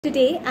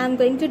Today I'm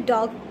going to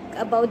talk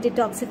about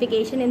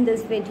detoxification in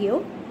this video.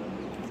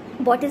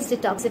 What is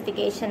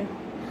detoxification?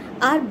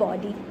 Our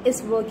body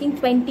is working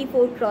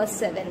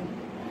 24/7,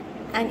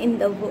 and in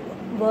the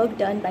work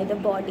done by the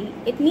body,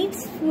 it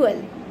needs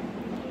fuel.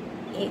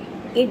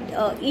 It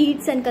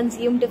eats and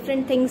consumes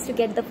different things to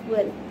get the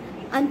fuel.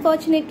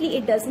 Unfortunately,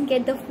 it doesn't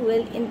get the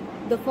fuel in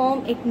the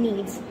form it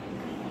needs.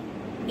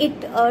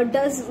 It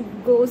does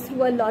go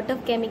through a lot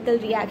of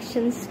chemical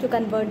reactions to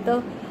convert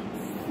the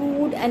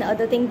food and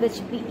other things which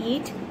we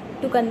eat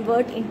to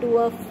convert into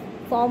a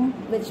form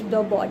which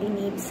the body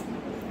needs,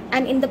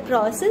 and in the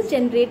process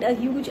generate a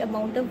huge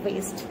amount of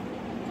waste.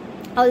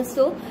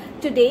 Also,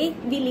 today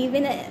we live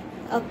in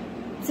a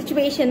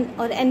situation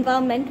or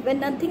environment where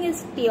nothing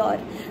is pure.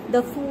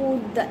 The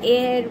food, the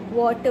air,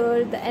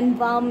 water, the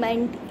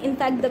environment, in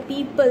fact the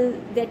people,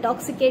 their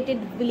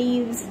toxicated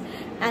beliefs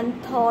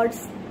and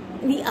thoughts,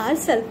 we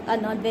ourselves are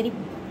not very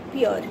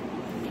pure,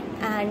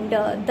 and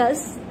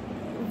thus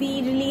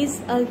we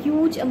release a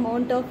huge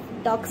amount of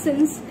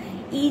toxins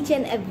each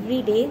and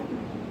every day.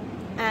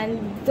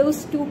 And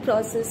those two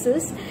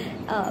processes,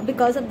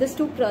 because of these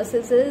two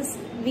processes,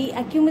 we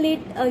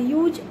accumulate a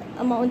huge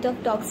amount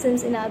of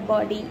toxins in our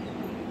body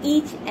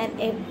each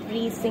and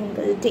every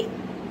single day.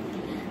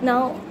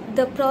 Now,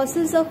 the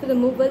process of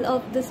removal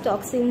of these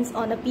toxins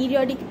on a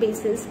periodic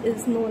basis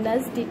is known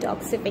as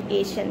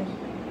detoxification.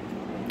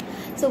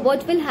 So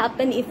what will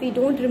happen if we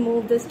don't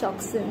remove these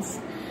toxins?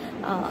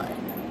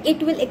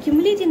 It will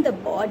accumulate in the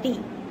body,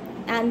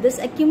 and this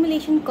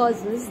accumulation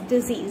causes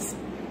disease.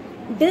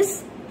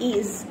 This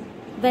is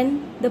when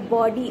the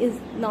body is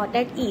not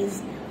at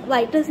ease.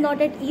 Why it is not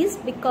at ease?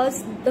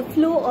 Because the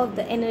flow of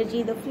the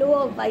energy, the flow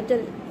of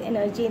vital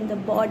energy in the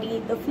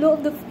body, the flow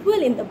of the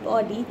fuel in the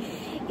body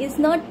is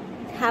not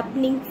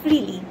happening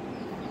freely.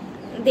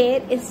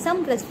 There is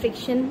some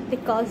restriction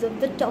because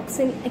of the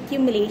toxin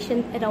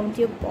accumulation around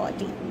your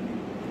body.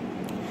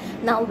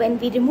 Now, when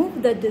we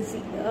remove the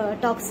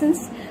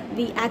toxins,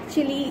 we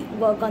actually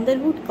work on the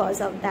root cause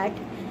of that,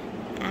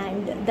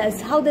 and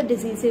that's how the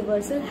disease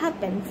reversal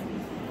happens.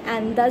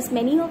 And thus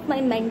many of my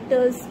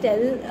mentors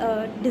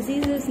tell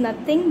disease is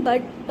nothing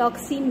but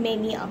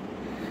toximania,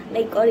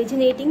 like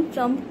originating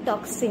from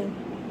toxin.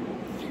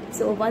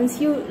 So once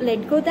you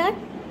let go that,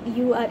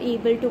 you are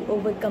able to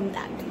overcome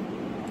that.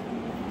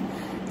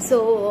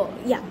 So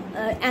yeah,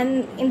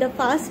 and in the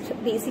fast,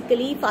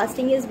 basically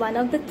fasting is one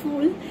of the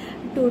tools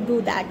to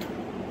do that.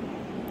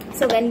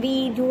 So when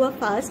we do a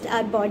fast,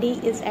 our body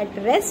is at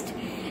rest,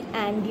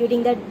 and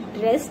during that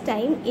rest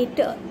time, it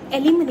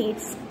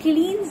eliminates,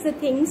 cleans the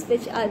things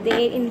which are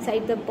there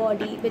inside the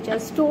body, which are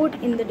stored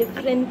in the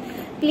different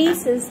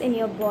places in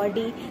your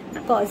body,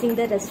 causing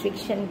the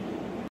restriction.